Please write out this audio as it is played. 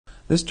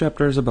This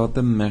chapter is about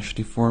the Mesh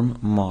Deform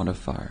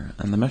Modifier,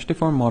 and the Mesh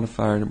Deform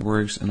Modifier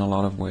works in a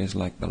lot of ways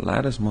like the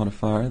Lattice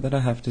Modifier that I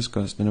have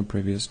discussed in a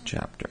previous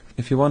chapter.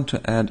 If you want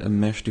to add a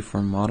Mesh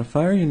Deform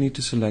Modifier, you need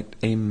to select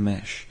a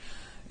mesh.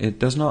 It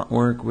does not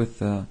work with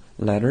the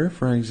letter.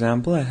 For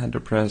example, I had to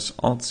press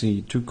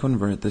Alt-C to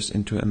convert this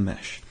into a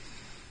mesh.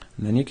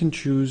 And then you can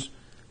choose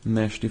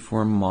Mesh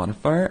Deform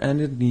Modifier, and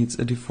it needs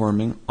a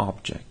deforming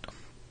object.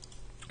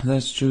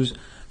 Let's choose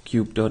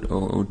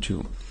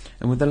cube.002.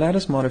 And with the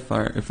lattice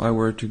modifier, if I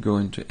were to go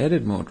into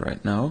edit mode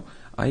right now,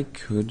 I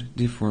could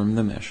deform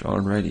the mesh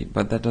already,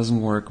 but that doesn't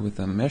work with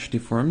a mesh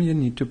deform. You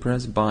need to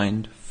press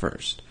bind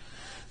first.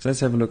 So let's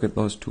have a look at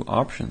those two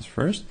options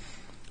first.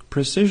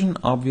 Precision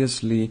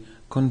obviously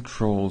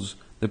controls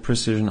the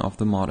precision of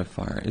the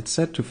modifier. It's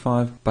set to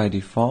 5 by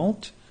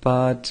default,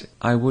 but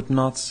I would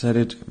not set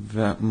it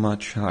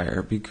much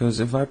higher, because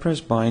if I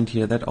press bind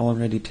here, that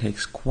already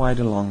takes quite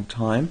a long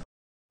time.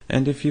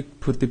 And if you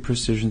put the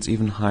precisions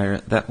even higher,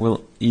 that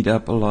will eat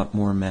up a lot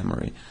more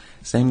memory.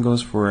 Same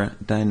goes for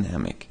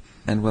dynamic.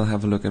 And we'll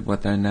have a look at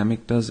what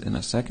dynamic does in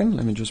a second.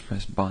 Let me just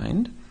press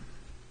bind.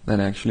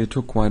 That actually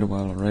took quite a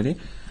while already.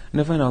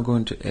 And if I now go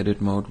into edit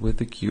mode with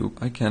the cube,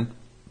 I can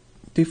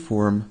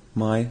deform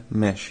my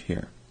mesh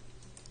here.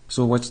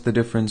 So what's the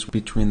difference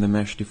between the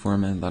mesh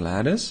deform and the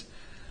lattice?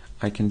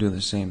 I can do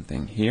the same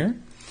thing here.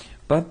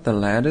 But the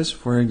lattice,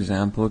 for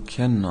example,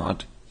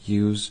 cannot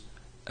use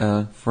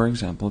for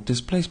example,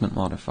 displacement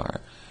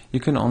modifier.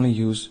 You can only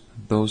use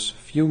those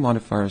few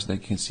modifiers that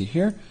you can see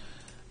here,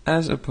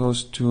 as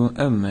opposed to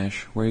a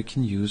mesh where you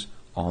can use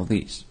all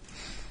these.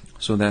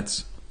 So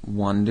that's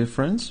one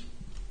difference.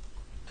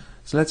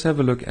 So let's have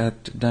a look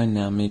at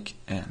dynamic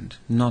and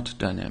not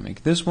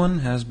dynamic. This one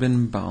has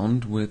been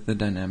bound with the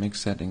dynamic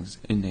settings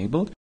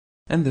enabled,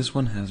 and this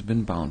one has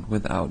been bound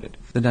without it.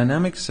 The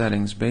dynamic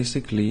settings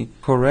basically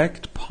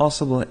correct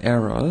possible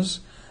errors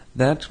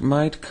that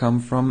might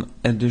come from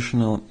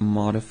additional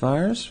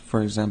modifiers.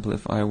 For example,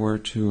 if I were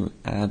to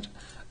add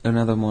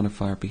another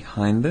modifier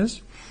behind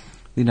this,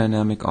 the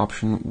dynamic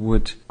option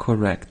would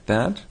correct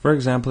that. For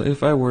example,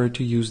 if I were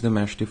to use the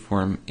mesh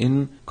deform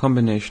in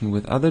combination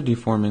with other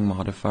deforming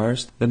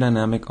modifiers, the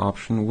dynamic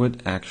option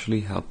would actually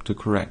help to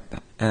correct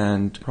that.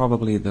 And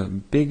probably the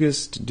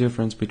biggest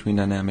difference between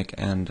dynamic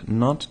and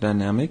not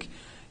dynamic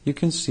you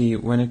can see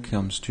when it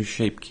comes to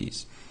shape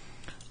keys.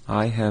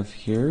 I have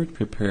here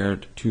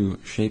prepared two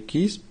shape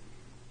keys.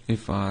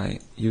 If I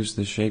use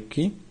the shape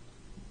key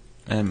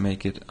and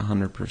make it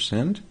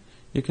 100%,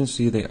 you can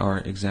see they are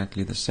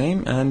exactly the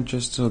same, and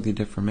just so the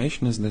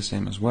deformation is the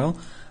same as well,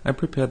 I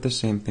prepared the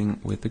same thing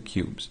with the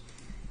cubes.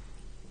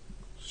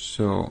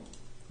 So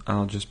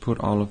I'll just put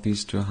all of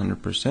these to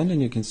 100%,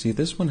 and you can see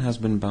this one has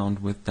been bound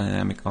with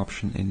dynamic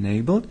option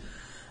enabled,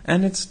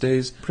 and it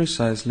stays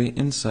precisely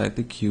inside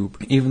the cube,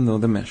 even though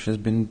the mesh has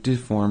been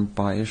deformed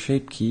by a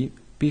shape key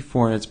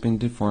before it's been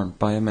deformed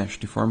by a mesh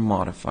deform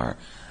modifier.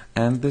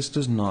 And this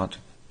does not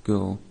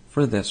go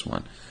for this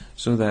one.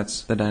 So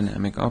that's the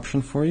dynamic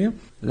option for you.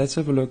 Let's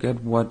have a look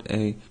at what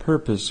a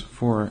purpose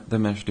for the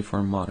mesh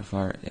deform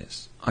modifier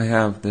is. I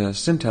have the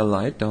Sintel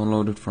light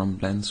downloaded from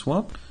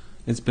BlendSwap.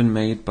 It's been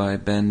made by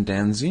Ben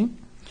Danzy.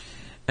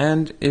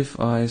 And if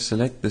I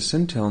select the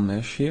Sintel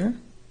mesh here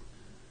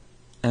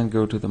and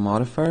go to the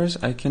modifiers,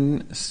 I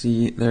can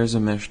see there's a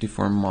mesh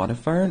deform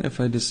modifier, and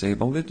if I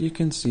disable it, you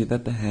can see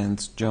that the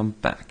hands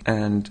jump back.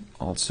 And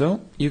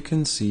also, you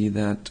can see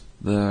that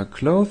the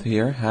clothes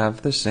here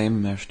have the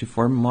same mesh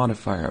deform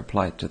modifier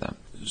applied to them.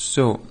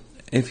 So,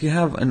 if you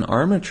have an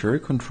armature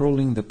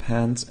controlling the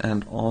pants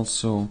and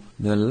also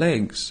the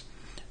legs,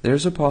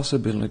 there's a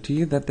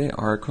possibility that they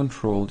are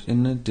controlled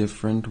in a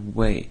different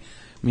way.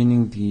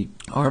 Meaning the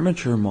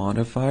armature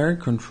modifier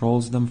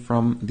controls them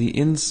from the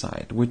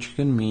inside, which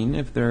can mean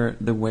if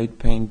the weight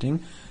painting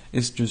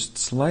is just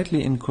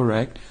slightly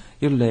incorrect,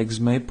 your legs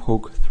may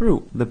poke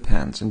through the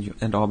pants,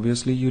 and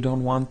obviously you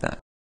don't want that.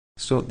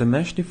 So the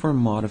mesh deform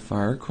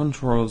modifier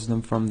controls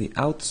them from the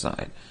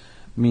outside,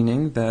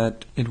 meaning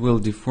that it will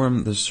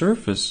deform the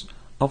surface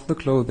of the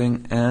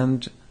clothing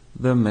and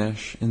the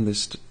mesh, in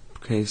this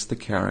case the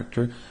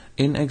character,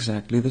 in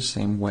exactly the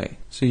same way.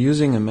 So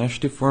using a mesh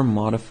deform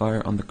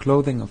modifier on the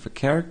clothing of a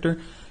character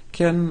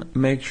can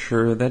make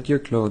sure that your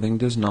clothing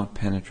does not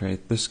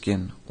penetrate the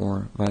skin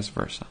or vice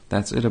versa.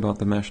 That's it about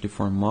the mesh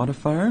deform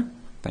modifier.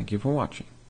 Thank you for watching.